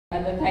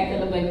The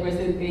title of my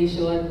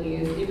presentation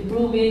is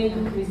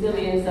Improving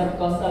Resilience of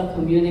Coastal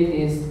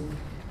Communities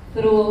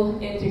Through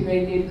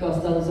Integrated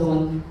Coastal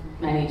Zone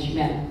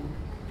Management.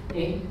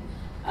 Okay.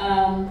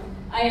 I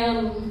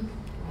am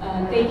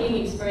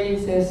taking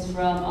experiences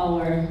from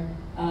our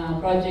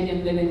project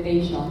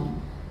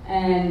implementation,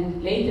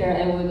 and later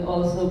I would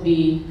also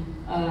be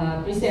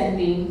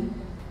presenting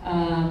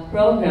a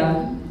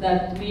program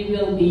that we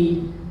will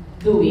be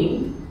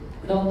doing.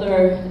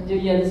 Dr.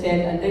 Guiuan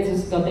said, and this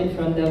is gotten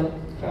from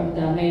the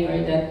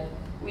mayor, that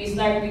we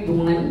start with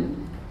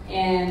one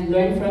and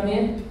learn from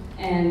it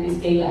and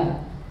scale up.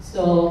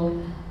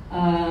 So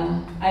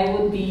I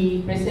would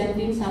be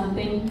presenting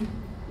something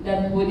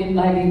that would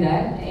embody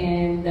that,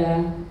 and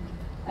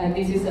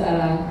this is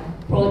a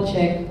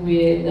project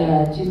with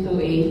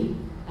G2A,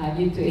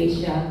 G2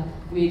 Asia,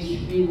 which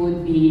we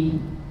would be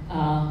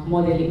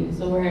modeling.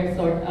 So we're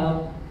sort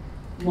of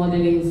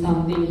modeling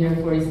something here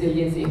for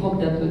resiliency. Hope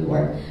that would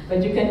work.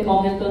 But you can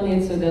comment on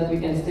it so that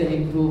we can still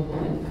improve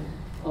on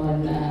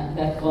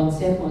that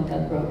concept, on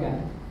that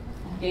program.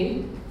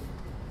 Okay?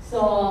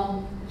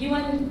 So,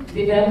 Guiuan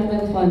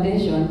Development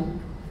Foundation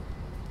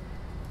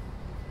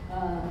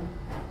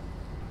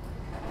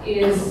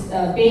is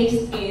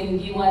based in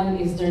Guiuan,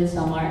 Eastern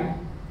Samar.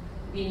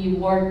 We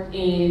work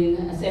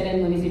in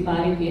 7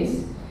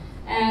 municipalities.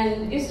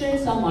 And Eastern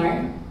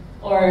Samar,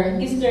 or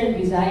Eastern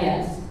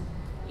Visayas,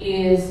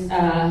 is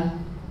a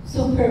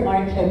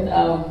supermarket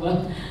of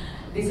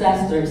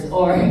disasters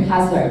or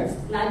hazards,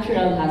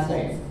 natural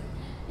hazards.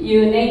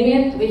 You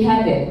name it, we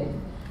have it.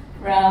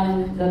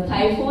 From the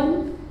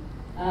typhoon,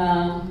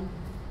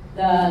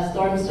 the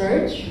storm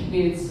surge,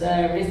 which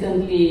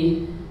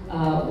recently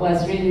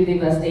was really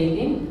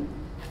devastating,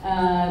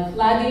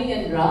 flooding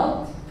and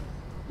drought,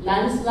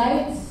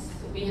 landslides.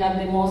 We have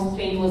the most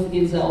famous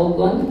Ginza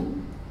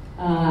Ogon.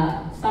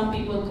 Some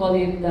people call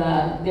it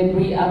the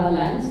debris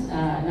avalanche,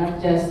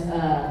 not just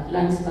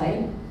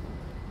landslide.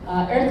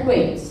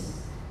 Earthquakes.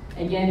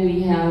 Again,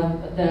 we have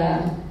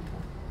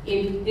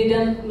it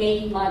didn't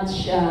make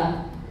much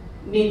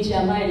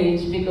media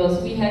mileage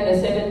because we had a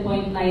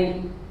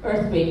 7.9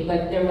 earthquake,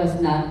 but there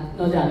was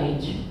no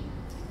damage.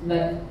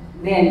 But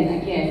then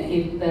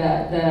again,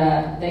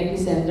 the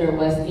epicenter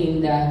was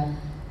in the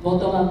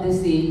bottom of the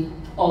sea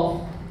of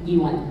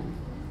Guiuan.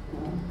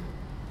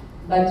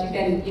 But you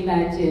can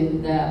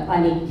imagine the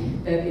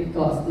panic that it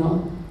caused,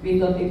 no? We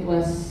thought it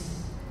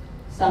was,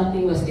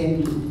 something was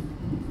ending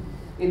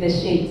with the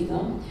shakes,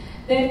 no?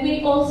 Then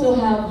we also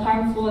have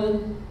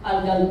harmful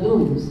algal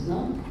blooms,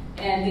 no?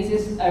 And this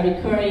is a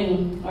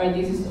recurring, or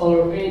this is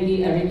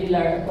already a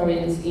regular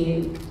occurrence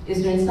in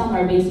Eastern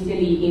Samar,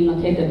 basically in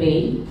Makeda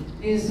Bay.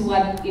 This is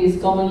what is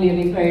commonly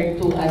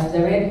referred to as the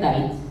red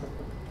tides.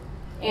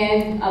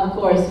 And of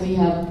course, we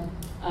have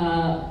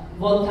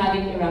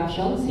volcanic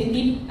eruptions.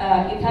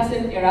 It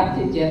hasn't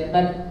erupted yet,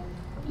 but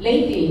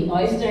lately,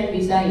 Eastern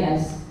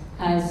Visayas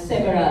has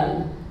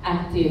several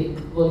active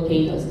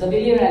volcanoes. The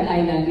Biliran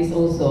Island is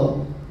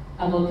also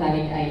a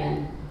volcanic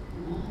island,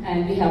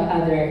 and we have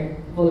other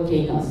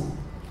volcanoes.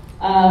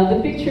 The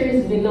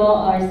pictures below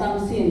are some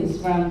scenes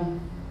from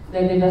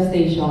the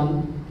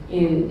devastation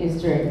in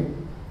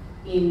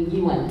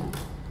Guiuan.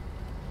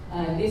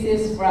 This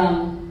is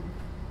from,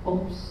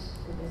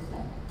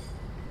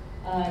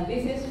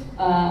 this is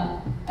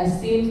a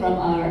scene from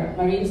our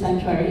marine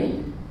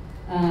sanctuary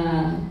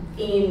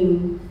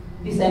in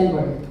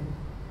December.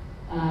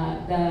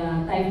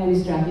 The typhoon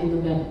struck in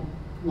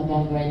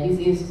November. This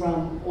is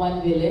from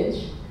one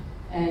village,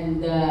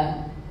 and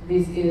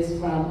this is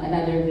from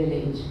another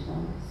village.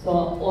 So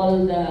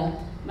all the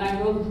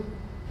mangrove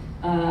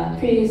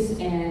trees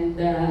and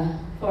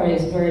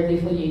forests were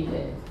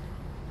defoliated.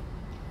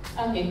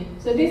 Okay,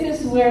 so this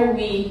is where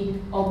we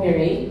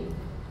operate.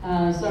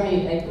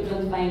 Sorry, I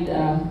couldn't find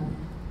a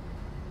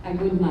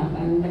good map.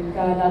 Ang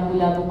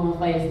nagkalabo-labo mga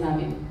files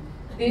namin.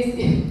 This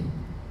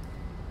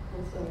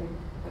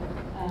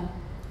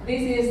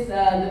is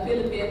the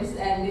Philippines,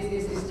 and this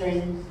is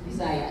Eastern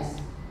Visayas.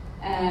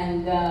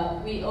 And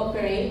we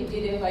operate,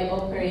 GDFI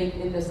operate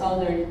in the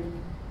southern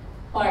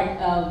part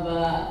of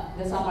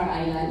the Samar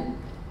Island,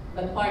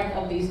 but part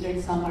of the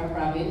Eastern Samar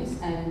province,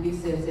 and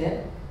this is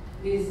it.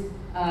 This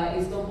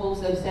is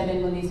composed of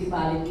 7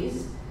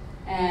 municipalities.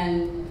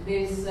 And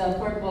this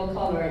purple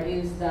color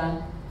is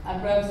the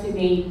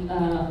approximate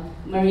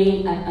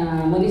marine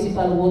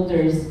municipal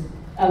waters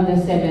of the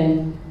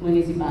 7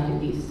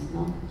 municipalities.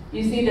 No?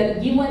 You see that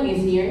Guiuan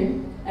is here,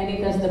 and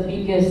it has the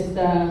biggest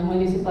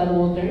municipal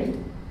water,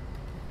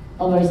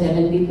 over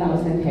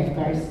 70,000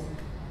 hectares.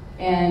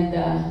 And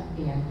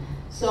yeah,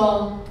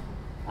 so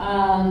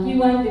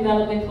Guiuan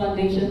Development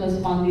Foundation was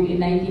founded in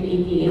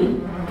 1988.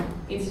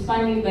 It's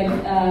funny, but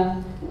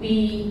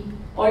we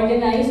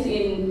organized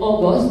in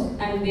August,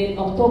 and then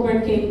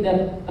October came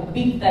a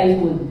big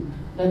typhoon.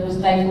 That was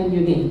Typhoon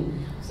Yunin.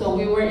 So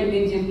we were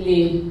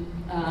immediately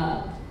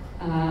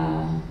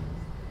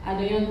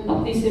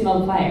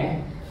baptismal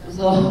fire.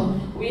 So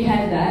we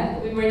had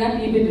that. We were not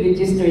even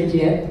registered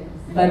yet,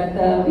 but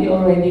we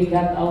already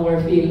got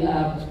our feel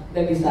of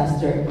the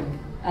disaster.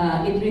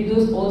 it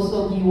reduced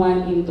also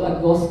Guiuan into a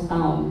ghost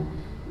town.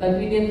 But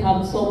we didn't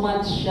have so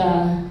much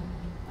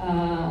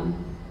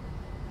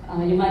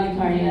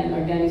humanitarian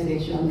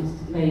organizations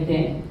by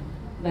then.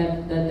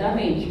 But the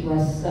damage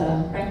was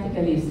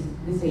practically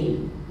the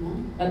same.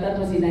 But that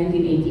was in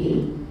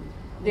 1988.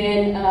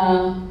 Then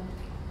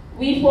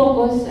we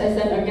focus as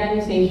an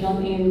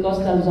organization in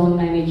coastal zone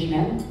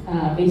management,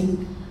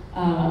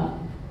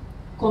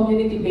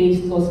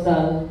 community-based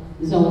coastal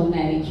zone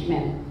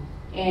management.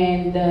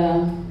 And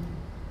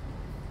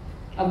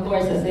of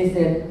course, as I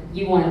said,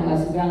 Guiuan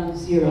was ground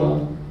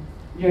zero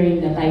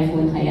during the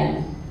Typhoon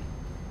Haiyan.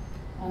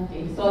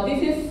 Okay, so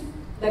this is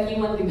the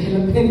Guiuan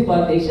Development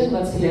Foundation,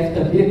 what's left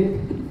of it.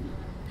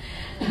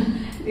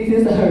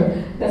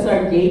 That's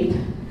our gate.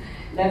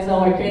 That's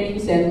our training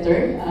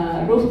center,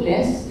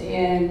 roofless,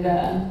 and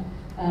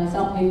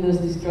some windows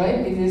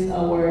destroyed. This is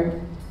our,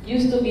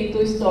 used to be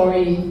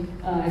two-story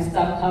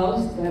stock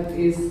house. That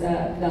is,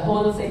 the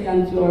whole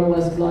second floor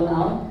was blown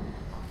out.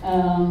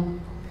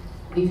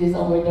 This is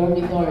our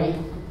dormitory.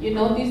 You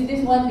notice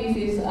this one, this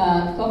is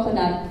a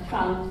coconut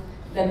trunk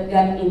that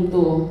got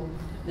into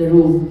the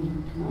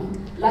room.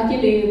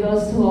 Luckily,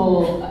 those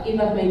who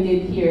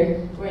evacuated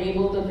here were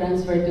able to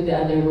transfer to the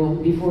other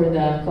room before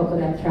the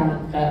coconut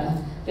trunk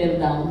fell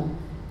down.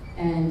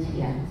 And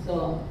yeah,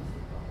 so,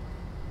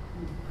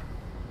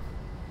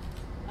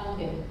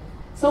 okay.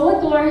 So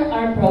what were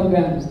our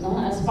programs, no?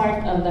 As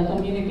part of the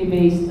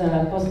community-based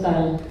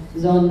coastal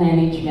zone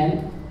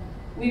management?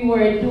 We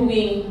were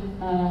doing,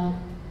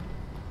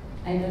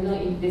 I don't know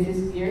if this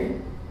is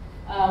clear.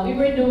 We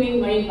were doing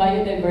marine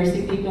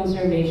biodiversity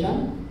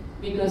conservation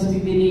because we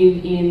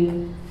believe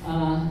in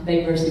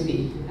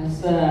diversity.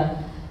 As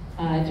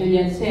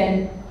Julian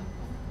said,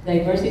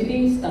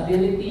 diversity,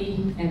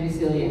 stability, and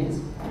resilience.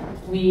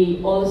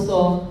 We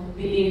also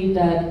believe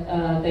that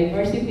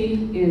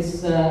diversity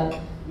is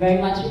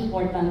very much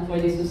important for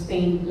the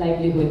sustained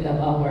livelihood of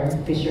our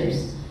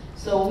fishers.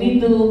 So we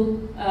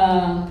do,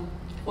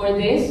 for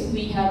this,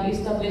 we have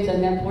established a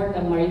network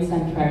of marine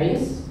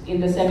sanctuaries. In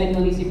the 7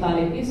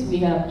 municipalities, we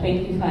have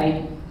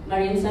 25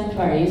 marine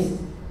sanctuaries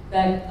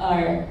that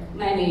are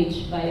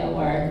managed by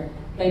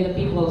the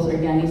People's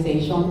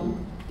Organization.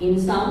 In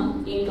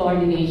some, in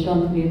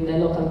coordination with the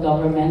local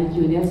government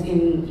units,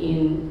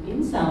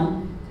 in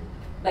some,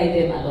 by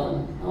them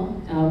alone,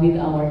 no? With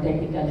our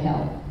technical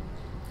help.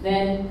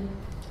 Then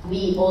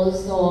we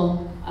also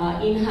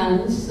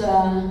enhance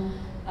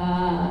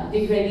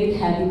degraded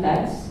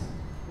habitats.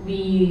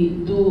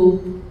 We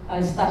do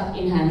stock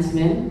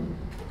enhancement,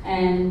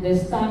 and the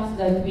stocks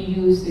that we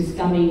use is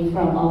coming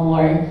from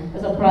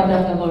as a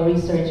product of our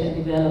research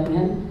and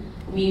development.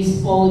 We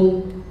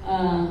spawn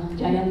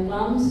giant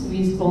clams,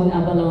 we spawn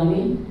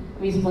abalone,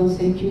 we spawn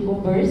sea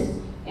cucumbers,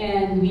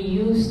 and we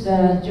use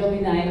the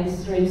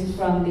juveniles raised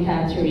from the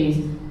hatcheries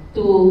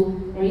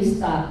to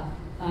restock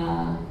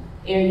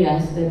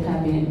areas that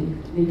have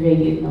been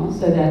degraded, no?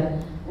 So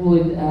that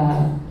would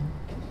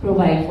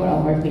provide for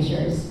our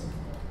fishers.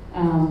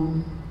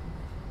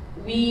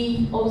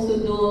 We also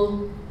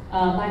do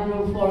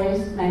mangrove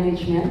forest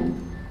management,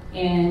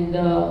 and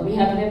we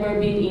have never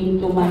been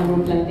into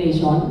mangrove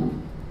plantation.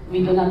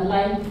 We do not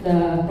like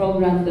the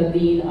program that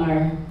the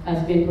IIRR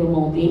has been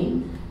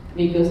promoting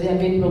because they have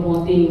been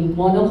promoting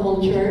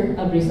monoculture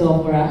of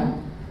Rhizophora,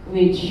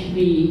 which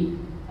we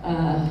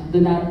do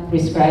not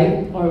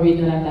prescribe or we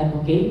do not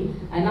advocate.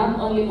 And not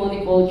only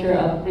monoculture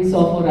of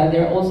Rhizophora,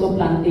 they're also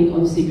planting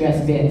on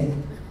seagrass beds.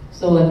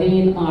 So the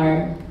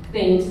IIRR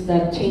thinks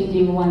that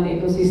changing one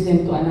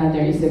ecosystem to another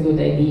is a good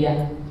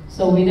idea.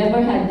 So we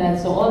never had that.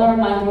 So all our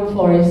mangrove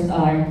forests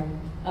are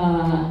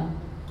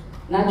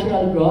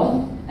natural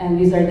growth, and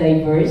these are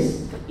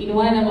diverse. In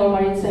one of our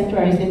marine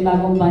sanctuaries in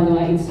Bagong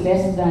Banwa, it's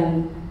less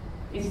than,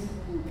 it's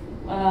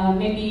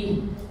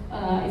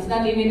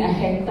not even a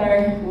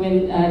hectare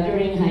when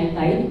during high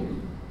tide,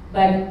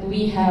 but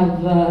we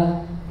have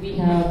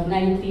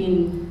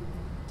 19,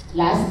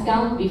 last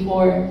count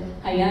before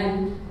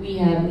Haiyan, we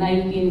have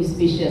 19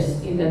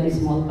 species in that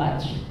small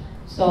patch.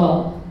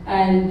 So,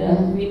 and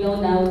we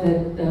know now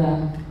that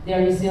they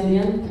are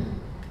resilient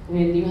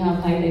when you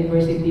have high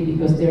diversity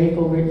because they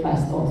recovered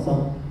fast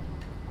also.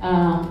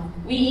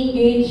 We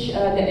engage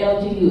the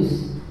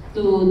LGUs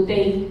to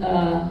take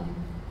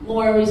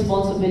more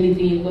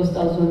responsibility in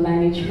coastal zone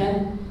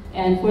management.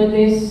 And for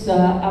this,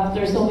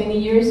 after so many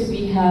years,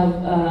 we have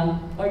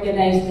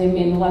organized them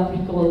in what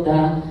we call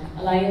the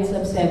Alliance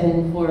of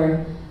 7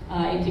 for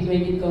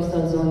Integrated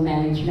Coastal Zone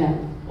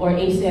Management, or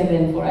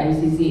A7 for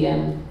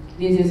ICCM.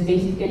 This is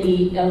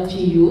basically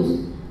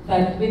LGUs,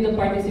 but with the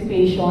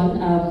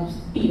participation of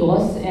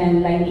POs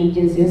and line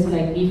agencies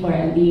like BFAR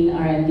and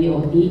DNR and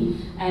DOT,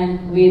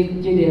 and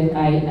with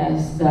GDFI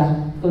as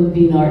the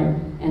convener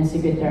and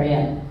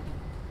secretariat.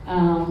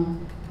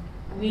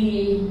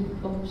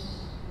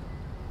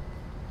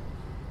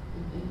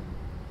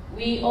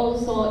 We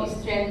also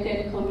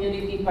strengthen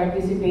community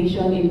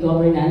participation in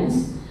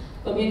governance.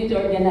 Community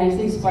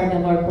organizing is part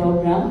of our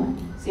program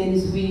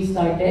since we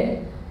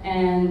started.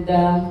 And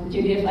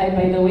GDFI,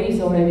 by the way, is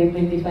already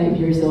 25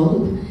 years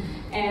old.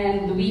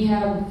 And and we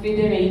have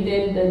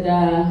federated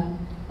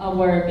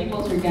our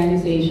people's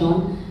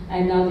organization,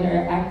 and now they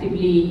are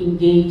actively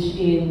engaged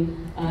in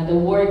the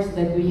works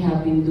that we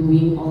have been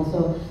doing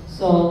also.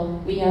 So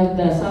we have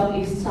the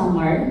Southeast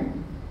Samar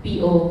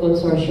PO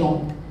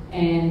Consortium,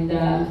 and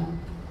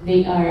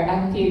they are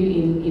active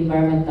in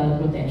environmental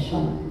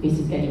protection,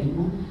 basically.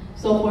 No?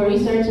 So for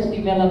research and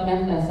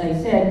development, as I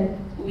said,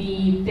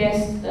 we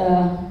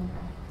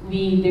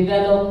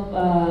develop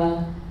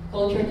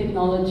culture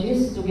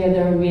technologies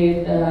together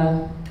with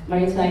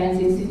Marine Science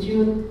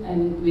Institute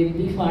and with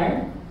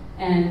BFAR,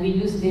 and we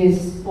use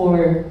this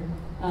for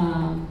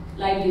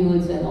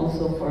livelihoods and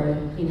also for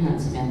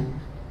enhancement.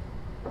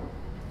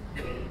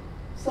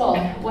 So,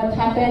 what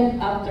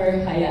happened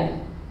after Haiyan?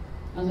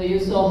 So you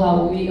saw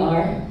how we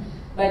are,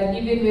 but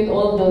even with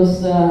all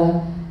those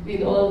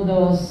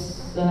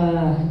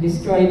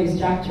destroyed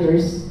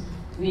structures,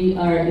 we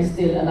are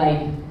still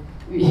alive.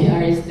 We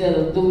are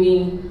still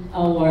doing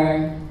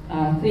our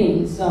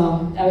thing.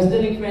 So I was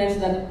telling friends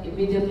that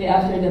immediately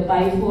after the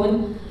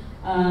typhoon,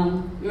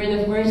 we were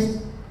the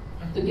first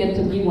to get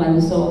to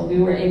Guiuan, so we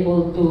were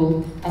able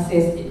to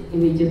assess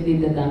immediately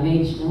the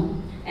damage. No?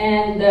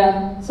 And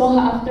so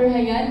after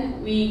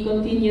Haiyan, we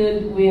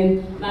continued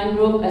with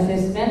mangrove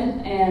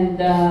assessment and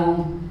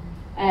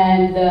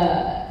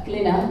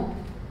cleanup.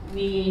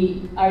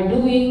 We are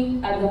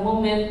doing at the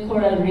moment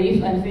coral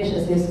reef and fish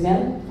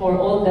assessment for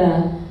all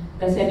the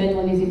 7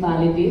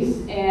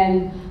 municipalities,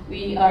 and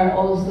we are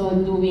also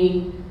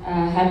doing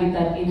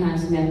habitat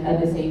enhancement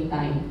at the same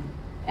time.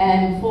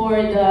 And for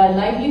the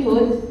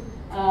livelihood,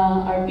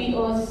 our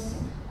POs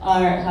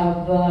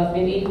have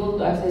been able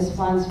to access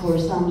funds for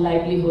some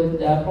livelihood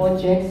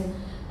projects,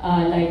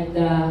 like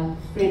the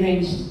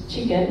free-range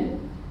chicken,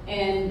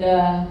 and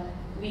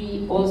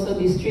we also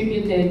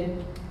distributed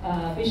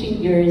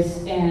fishing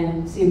gears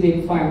and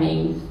seaweed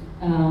farming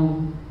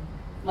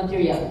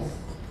materials.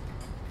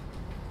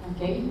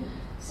 Okay,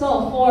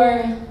 so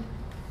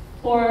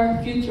for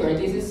future,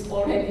 this is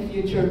already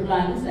future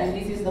plans, and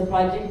this is the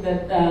project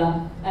that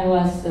I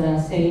was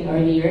saying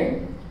earlier,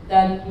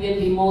 that will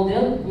be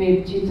modeled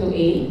with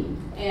G2A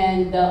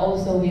and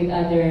also with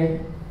other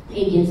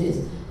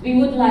agencies. We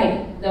would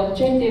like, the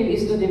objective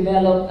is to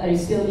develop a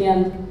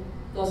resilient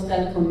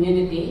coastal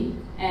community,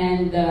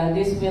 and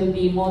this will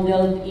be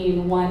modeled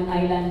in one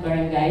island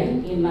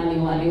barangay in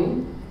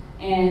Maliwaliw,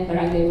 and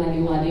Barangay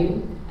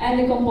Maliwaliw. And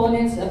the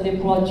components of the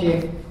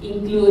project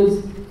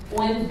includes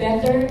one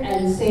better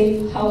and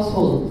safe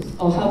households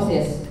or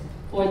houses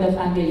for the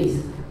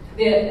families.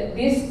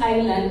 This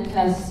island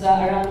has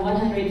around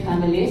 100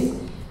 families,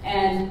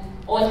 and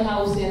all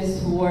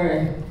houses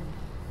were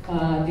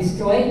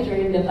destroyed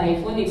during the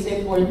typhoon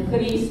except for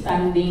 3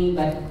 standing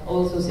but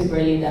also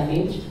severely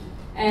damaged.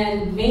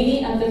 And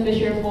many of the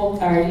fisher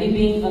folk are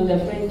living on the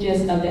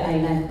fringes of the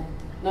island.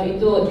 Now,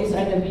 these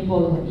are the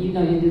people, you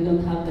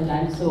don't have the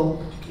land, so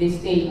they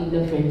stay on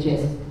the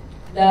fringes.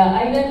 The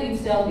island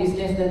itself is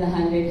less than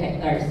 100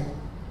 hectares.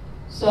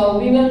 So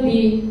we will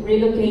be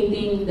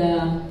relocating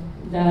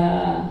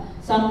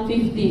some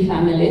 50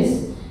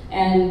 families,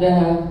 and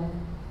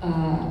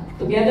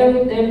together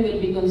with them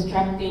we'll be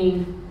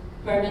constructing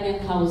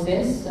permanent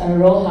houses,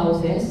 row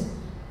houses,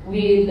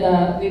 with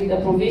the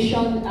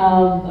provision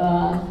of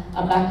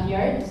a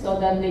backyard so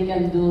that they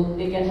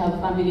can have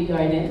family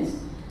gardens,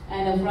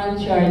 and a front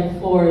yard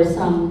for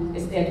some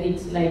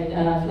aesthetics like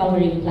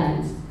flowering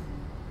plants.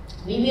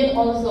 We will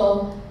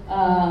also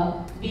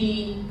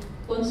be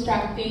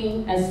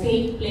constructing a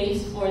safe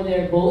place for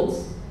their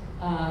boats,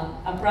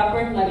 a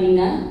proper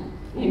marina,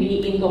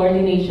 maybe in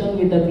coordination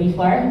with the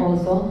BFAR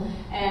also,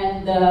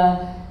 and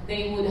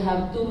they would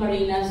have 2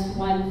 marinas,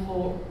 one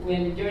for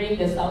during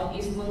the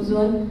southeast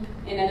monsoon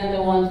and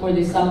another one for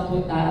the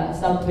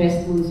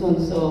southwest monsoon,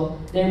 so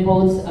their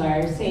boats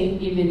are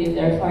safe even if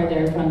they're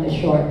farther from the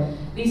shore.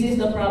 This is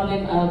the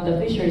problem of the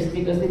fishers,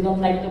 because they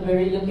don't like to be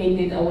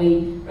relocated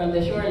away from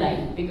the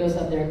shoreline because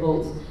of their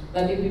boats.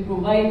 But if we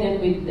provide them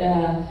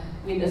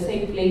with a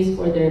safe place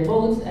for their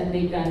boats, and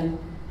they can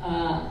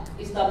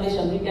establish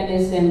a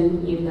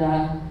mechanism in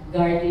the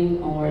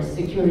guarding or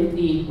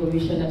security,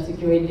 provision of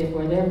security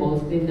for their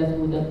boats, then that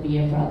would not be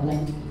a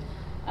problem.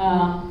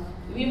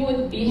 We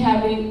would be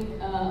having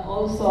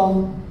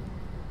also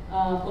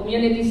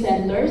community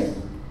centers.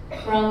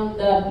 From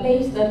the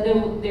place that they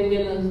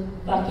will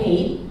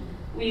vacate,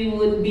 we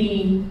would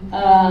be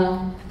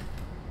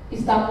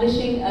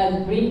establishing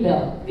a green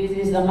belt. This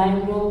is a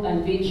mangrove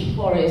and beach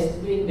forest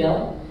green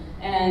belt.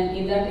 And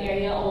in that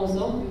area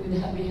also, we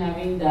would be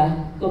having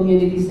the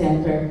community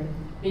center,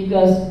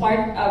 because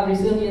part of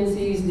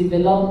resiliency is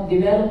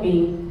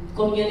developing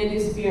community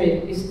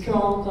spirit,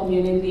 strong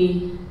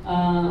community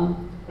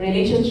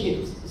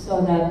relationships,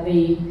 so that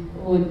they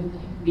would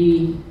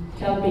be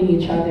helping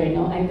each other.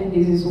 No? I think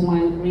this is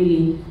one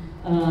really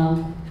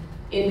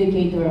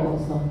indicator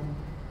also.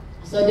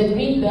 So the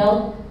green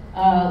belt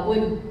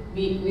would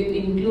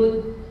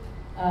include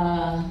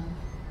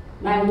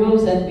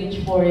mangroves and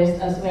beech forests,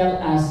 as well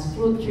as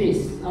fruit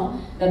trees, no?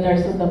 that are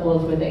suitable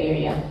for the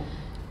area.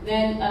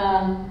 Then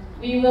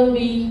we will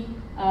be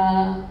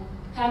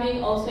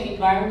having also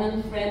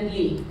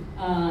environment-friendly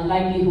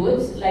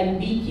livelihoods like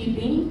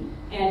beekeeping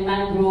and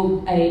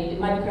mangrove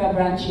crab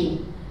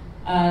ranching.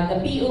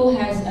 The PO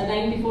has a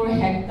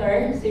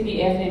 94-hectare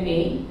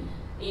CBFMA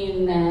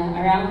in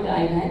around the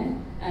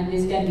island, and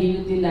this can be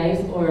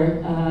utilized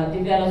or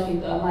developed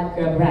into a mud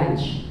crab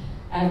ranch.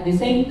 At the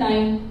same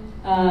time,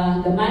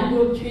 the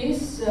mangrove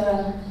trees,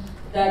 there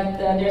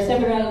are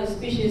several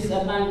species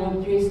of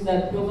mangrove trees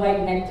that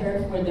provide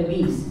nectar for the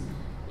bees.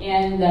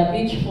 And the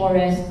beech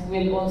forest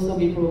will also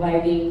be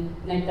providing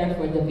nectar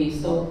for the bees.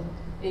 So,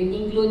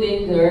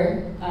 including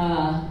their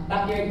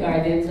backyard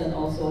gardens and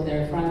also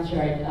their front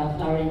yard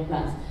flowering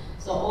plants.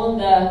 So all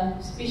the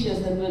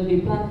species that will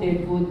be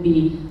planted would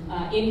be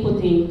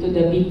inputting to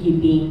the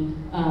beekeeping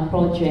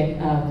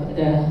project of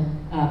the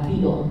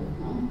PO.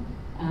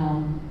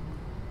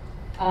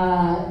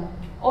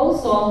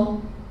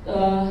 Also,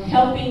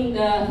 helping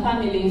the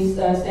families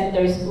send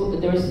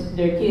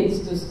their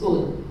kids to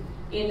school.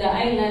 In the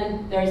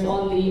island, there's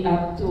only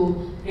up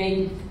to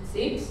grade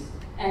 6,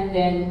 and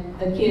then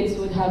the kids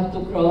would have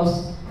to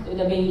cross to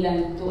the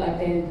mainland to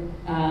attend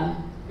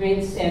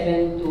grade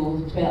 7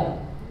 to 12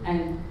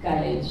 and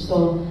college.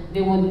 So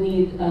they would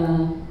need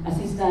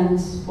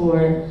assistance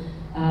for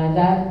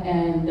that,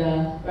 and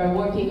we're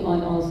working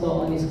on also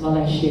on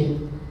scholarship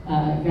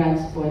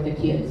grants for the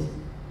kids.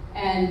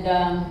 And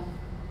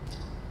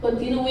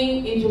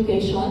continuing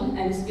education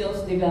and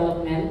skills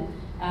development,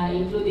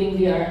 including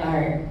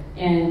DRR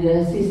and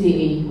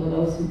CCA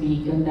will also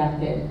be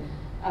conducted.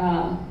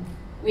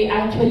 We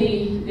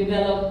actually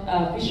developed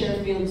a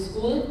fisher field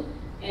school,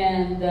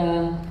 and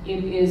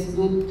it is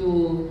good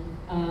to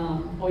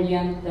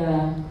orient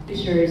the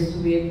fishers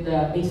with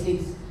the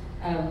basics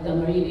of the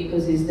marine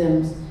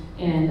ecosystems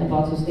and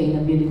about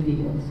sustainability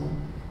also.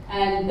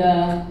 And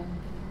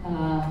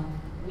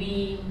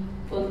we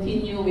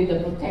continue with the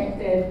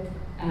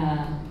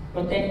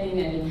protecting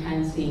and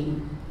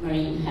enhancing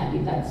marine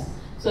habitats.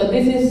 So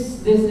this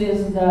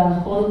is the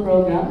whole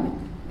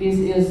program. This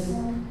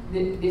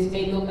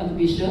may look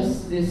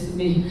ambitious,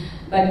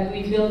 but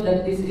we feel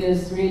that this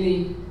is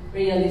really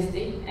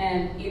realistic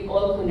and it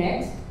all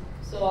connects.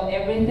 So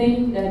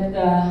everything that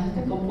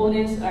the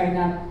components are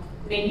not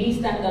maybe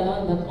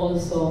standalone, but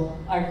also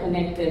are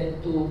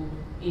connected to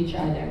each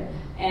other.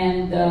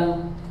 And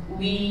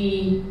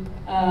we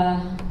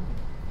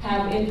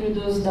have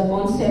introduced the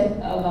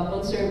concept of a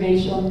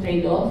conservation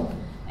trade-off,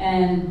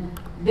 and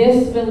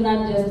this will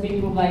not just be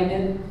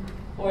provided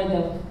for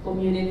the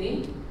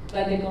community,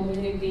 but the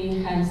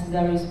community has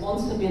the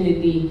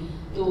responsibility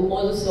to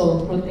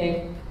also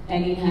protect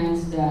and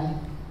enhance the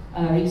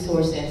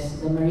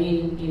resources, the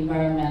marine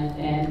environment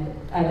and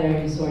other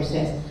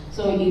resources.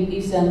 So it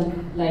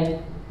isn't like,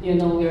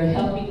 we're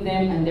helping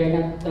them and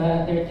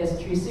they're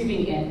just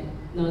receiving it.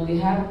 No, they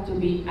have to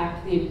be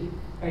active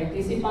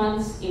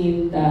participants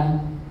in the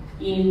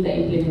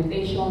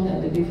implementation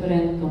of the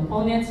different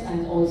components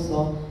and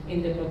also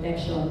in the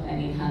protection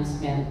and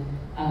enhancement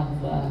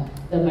of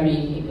the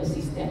marine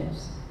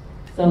ecosystems.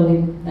 So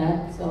with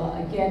that, so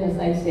again, as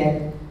I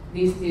said,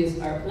 this is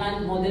our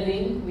plant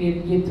modeling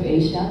with Give to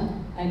Asia,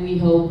 and we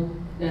hope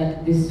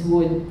that this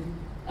would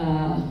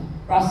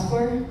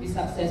prosper, be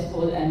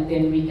successful, and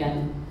then we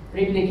can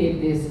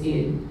replicate this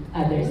in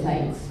other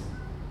sites.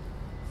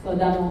 So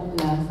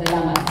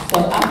salamat. So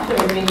after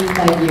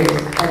 25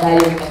 years,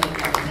 padayon